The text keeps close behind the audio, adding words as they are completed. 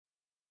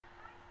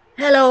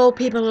Hello,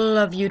 people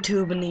of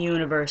YouTube and the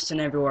universe and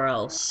everywhere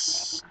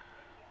else.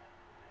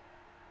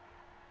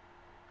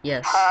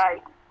 Yes, Hi,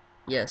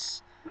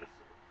 yes.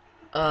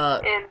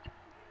 Uh, and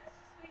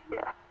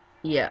yeah,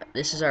 yeah,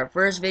 this is our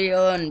first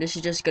video, and this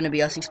is just gonna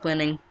be us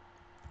explaining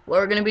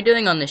what we're gonna be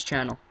doing on this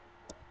channel.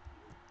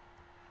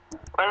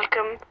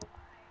 welcome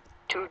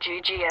to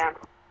GGM.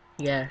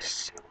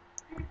 Yes.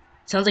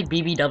 Sounds like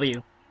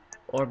BBW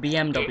or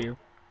BMW.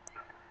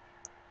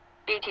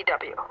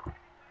 BTW.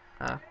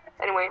 Ah,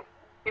 Anyway,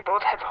 we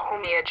both have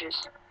homie edges.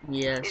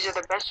 These are yes.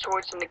 the best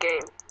swords in the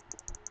game.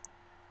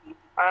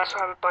 I also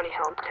have a bunny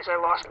helm because I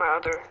lost my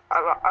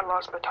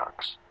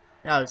tux.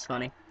 That was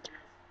funny.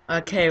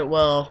 Okay,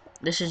 well,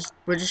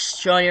 we're just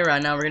showing you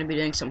right now. We're gonna be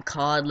doing some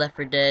COD, Left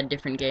 4 Dead,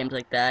 different games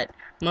like that.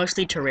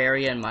 Mostly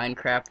Terraria and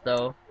Minecraft,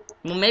 though.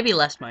 Well, maybe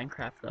less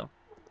Minecraft, though.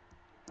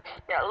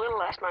 Yeah, a little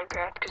less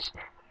Minecraft because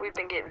we've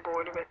been getting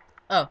bored of it.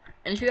 Oh,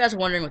 and if you guys are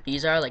wondering what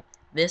these are, like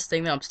this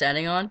thing that I'm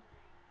standing on,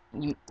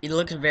 it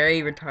looks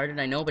very retarded,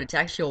 I know, but it's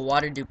actually a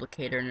water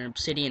duplicator and an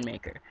obsidian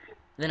maker.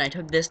 Then I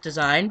took this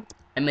design,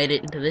 I made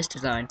it into this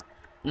design.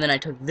 And then I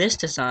took this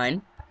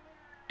design,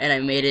 and I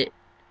made it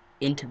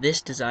into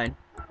this design.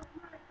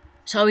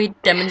 Shall we This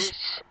demonstrate?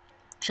 is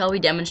Shall we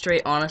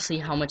demonstrate honestly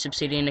how much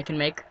obsidian it can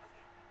make?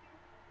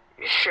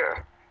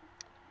 sure.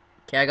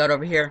 Okay, I got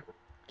over here.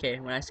 Okay,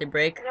 when I say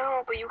break,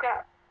 No, but you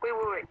got. Wait.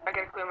 I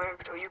gotta clear my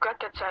inventory. You got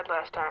that side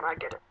last time. I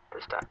get it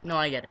this time. no,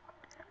 I get it.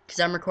 Because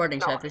I'm recording,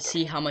 No, so I have I to get it.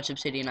 see how much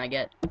obsidian I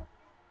get.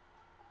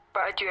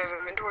 But do you have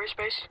inventory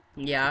space?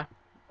 Yeah,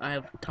 I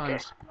have Okay,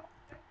 tons.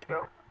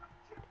 go.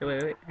 Okay, wait,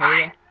 here we go.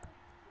 Fine.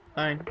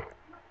 Fine.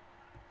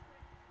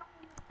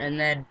 And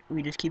then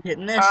we just keep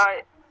hitting this.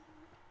 Uh,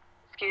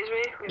 excuse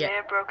me. We Yeah. may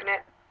have broken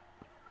it.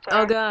 Oh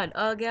Sorry. god,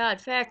 oh god,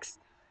 Fex!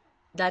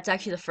 That's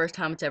actually the first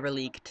time it's ever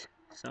leaked,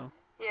 so.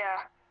 Yeah,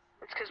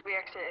 it's because we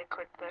accidentally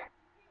clicked there.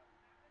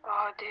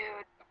 Oh,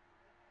 dude.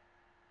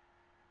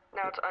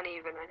 Now it's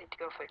uneven. I need to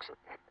go fix it.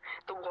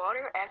 The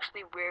water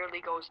actually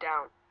rarely goes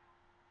down.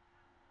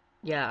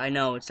 Yeah, I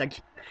know, it's like,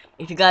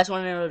 if you guys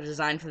want to know the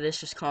design for this,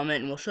 just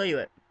comment and we'll show you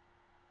it.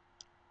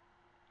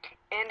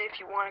 And if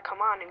you want to come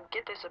on and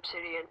get this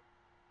obsidian,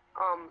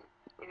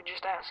 you can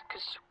just ask,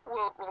 because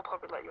we'll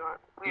probably let you on.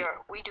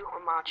 We do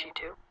Hamachi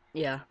too.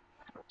 Yeah.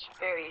 It's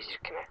very easy to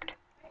connect.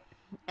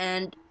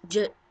 And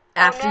just Oh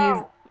after you've,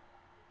 no!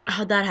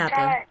 how'd that happen?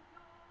 Ty!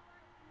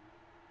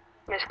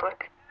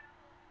 Misclick.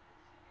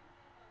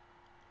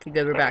 Okay,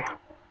 good, we're There we back.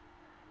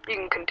 go. You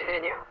can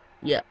continue,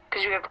 Yeah,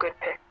 because you have a good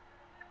pick.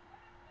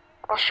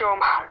 I'll show them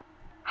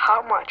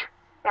how much.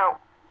 Now,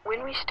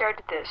 when we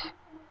started this,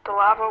 the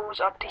lava was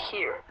up to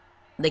here.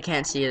 they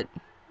can't see it.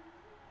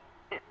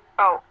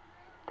 Oh,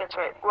 that's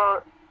right.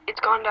 Well, it's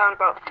gone down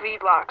about 3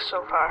 blocks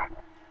so far.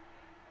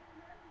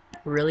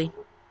 Really?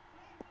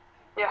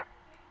 Yeah.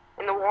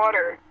 And the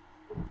water,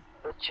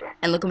 let's check.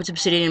 And look how much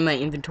obsidian in my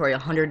inventory,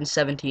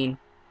 117.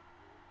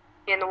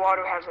 And the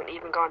water hasn't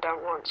even gone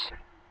down once.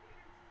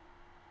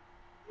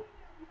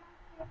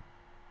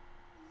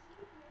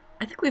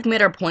 I think we've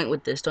made our point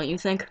with this, don't you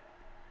think?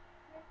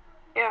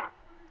 Yeah.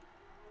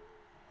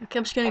 Okay,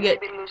 I'm just gonna I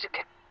get, maybe lose it.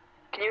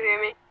 Can you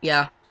hear me?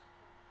 yeah.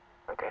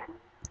 Okay.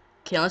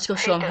 Okay, let's go I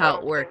show hate them that how it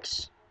little thing.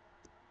 works.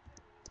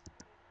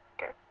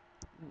 Okay.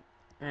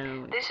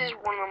 And This is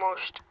one of the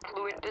most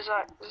fluent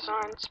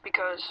designs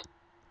because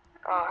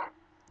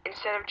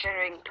instead of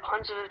generating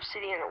tons of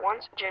obsidian at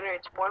once, it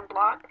generates 1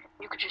 block.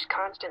 You could just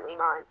constantly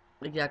mine.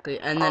 exactly.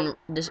 And Um,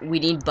 then we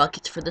need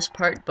buckets for this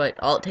part, but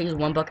all it takes is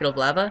one bucket of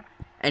lava.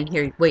 And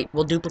here, wait,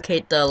 we'll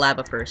duplicate the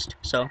lava first.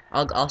 So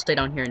I'll stay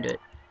down here and do it.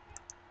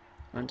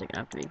 One second, I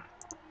have to be.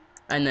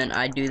 And then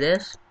I do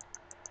this.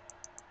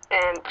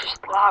 and just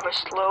lava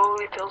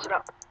slowly fills it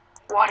up.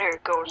 Water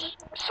goes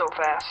so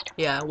fast.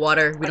 Yeah,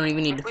 water. We Like, don't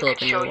even need to if we fill could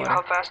up any of show the you water.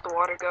 how fast the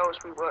water goes,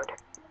 we would.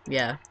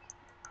 Yeah.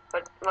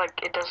 But, like,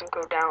 it doesn't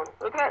go down.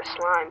 Look at that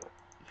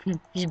slime.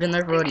 He's been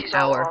there for Thinks an he's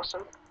all hour.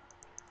 awesome.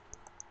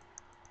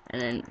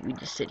 And then we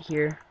just sit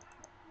here.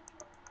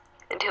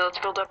 Until it's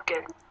filled up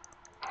again.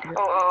 Yep.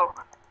 Oh.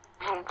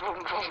 Boom, boom,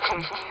 boom,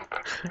 boom,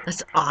 boom.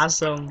 That's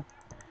awesome.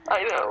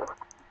 I know.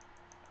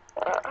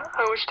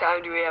 How much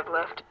time do we have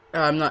left?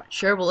 I'm not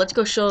sure, but let's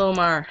go show them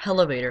our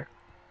elevator.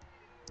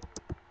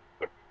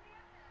 Yep.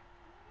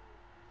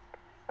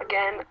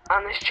 Again,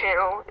 on this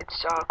channel,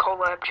 it's a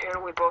collab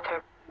channel. We both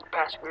have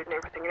password and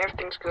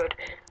everything's good.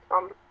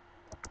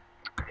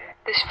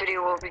 This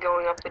video will be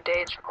going up the day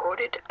it's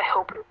recorded.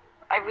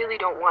 I really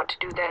don't want to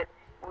do that.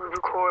 We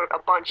record a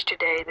bunch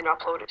today, then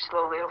upload it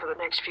slowly over the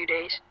next few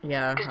days.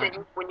 Yeah. Because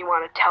then when you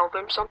want to tell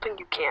them something,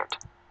 you can't.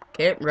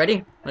 Okay,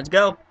 ready? Let's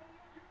go.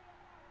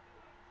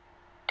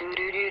 Do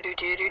do do do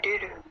do do do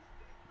do.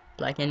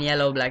 Black and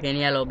yellow, black and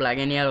yellow, black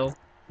and yellow.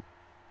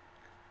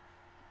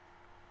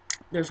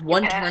 There's You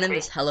one turn passed in me.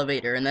 this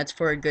elevator, and that's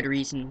for a good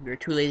reason. We were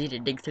too lazy to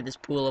dig through this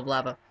pool of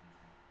lava.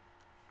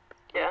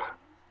 Yeah.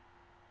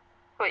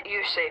 But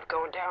you're safe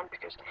going down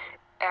because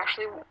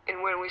actually,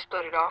 and when we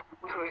split it off,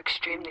 we were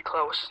extremely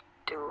close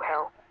to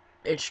hell.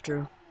 It's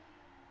true.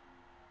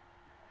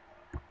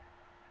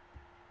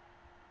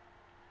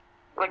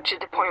 Like, to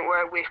the point where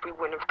I wish we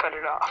wouldn't have cut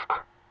it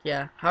off.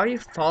 Yeah. How are you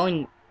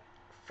falling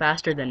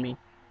faster than me?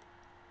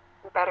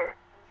 Better.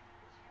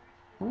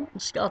 Oh,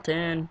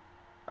 skeleton.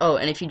 Oh,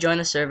 and if you join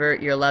the server,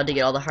 you're allowed to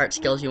get all the heart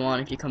skills you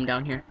want if you come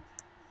down here.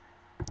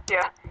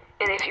 Yeah.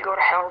 And if you go to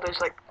hell, there's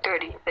like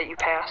 30 that you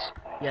pass.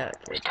 Yeah. Okay,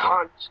 There's okay.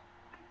 tons.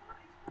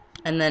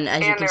 And then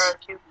as you And can there are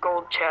a few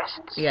gold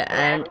chests. yeah, that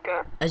I and haven't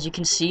got. as you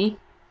can see,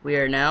 we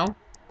are now.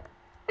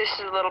 This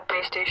is a little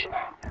base station.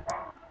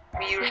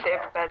 We usually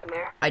have a bed in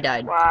there. I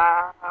died.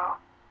 Wow.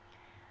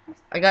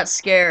 I got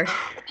scared.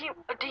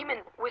 A demon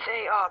with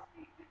a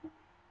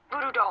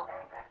voodoo doll.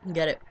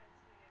 Get it.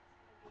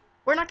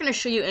 We're not going to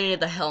show you any of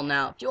the hell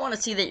now. If you want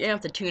to see that, you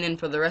have to tune in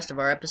for the rest of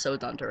our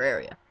episodes on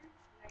Terraria.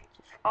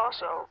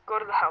 Also, go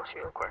to the house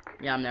real quick.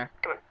 Yeah, I'm there.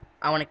 Come on.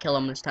 I want to kill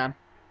him this time.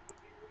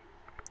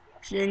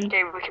 Shing.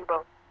 Okay, we can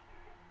both.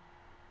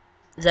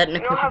 Is that an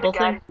You know how the equipable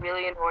guy thing? is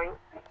really annoying?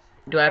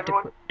 Do I have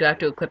everyone?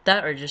 to equip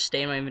that or just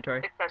stay in my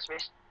inventory?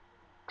 Accessories.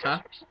 Huh?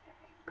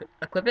 Accessories.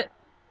 Equip it?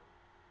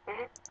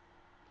 Mhm.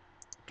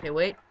 Okay,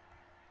 wait.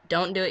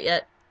 Don't do it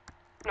yet.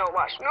 No,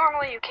 watch.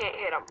 Normally you can't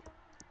hit him,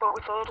 but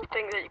with a little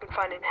thing that you can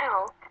find in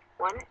hell,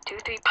 1, 2,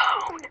 3,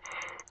 boom!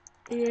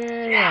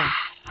 Yeah.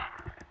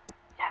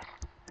 Yes.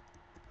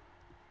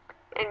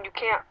 And you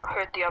can't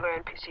hurt the other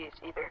NPCs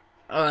either.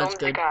 Oh, that's Only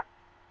the good. guy.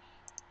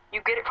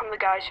 You get it from the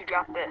guys who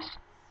drop this.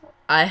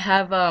 I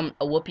have a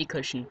whoopee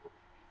cushion.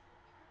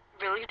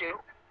 Really, you do?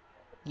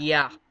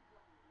 Yeah.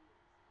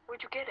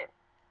 Where'd you get it?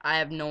 I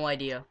have no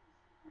idea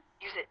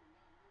Use it.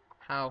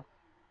 how.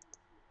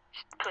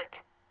 Just click.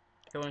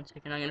 Okay, 1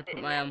 second. I'm gonna Use it put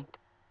in my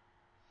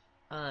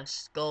there.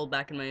 skull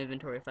back in my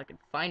inventory if I can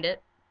find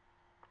it.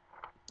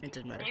 It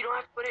doesn't matter. You don't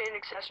have to put it in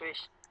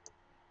accessories.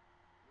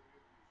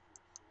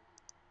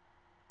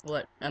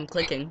 What? I'm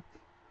clicking.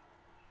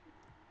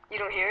 You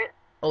don't hear it?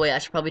 Oh wait, I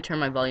should probably turn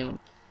my volume.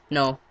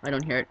 No, I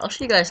don't hear it. I'll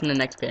show you guys in the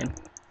next game.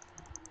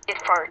 It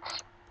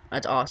farts.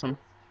 That's awesome.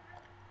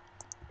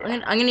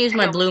 I'm gonna use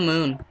my blue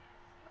moon.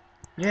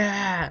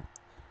 Yeah.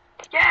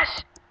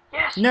 Yes!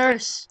 Yes!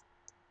 Nurse.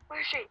 Where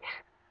is she?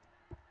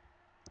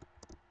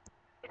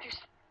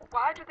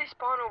 Why do they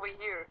spawn over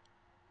here?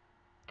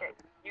 Okay,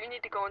 you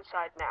need to go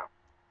inside now.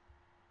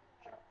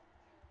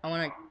 I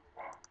wanna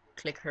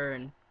click her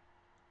and.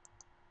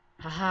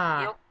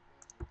 Haha. Heal.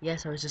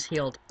 Yes, I was just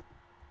healed.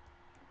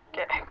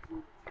 Okay.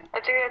 I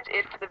think that's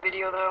it for the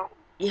video, though.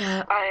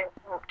 Yeah.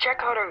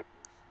 Check out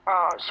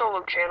our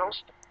solo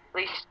channels. At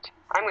least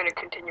I'm gonna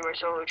continue my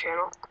solo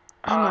channel.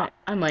 I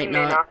might you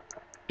may not.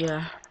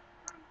 Yeah.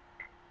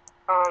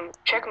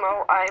 Check them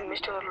out. I'm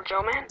Mr. Little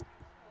Joe Man.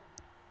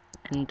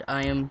 And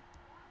I am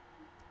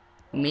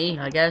me,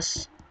 I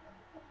guess.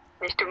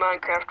 Mr.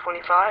 Minecraft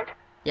 25.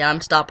 Yeah,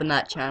 I'm stopping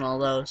that channel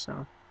though,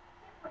 so.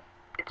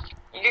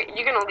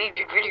 You're gonna leave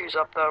your videos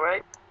up though,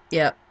 right?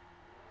 Yeah.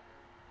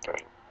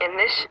 Okay. And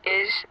this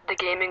is the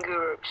Gaming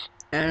Gurus.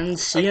 And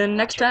see you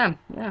next time.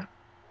 Yeah.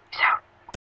 Peace out.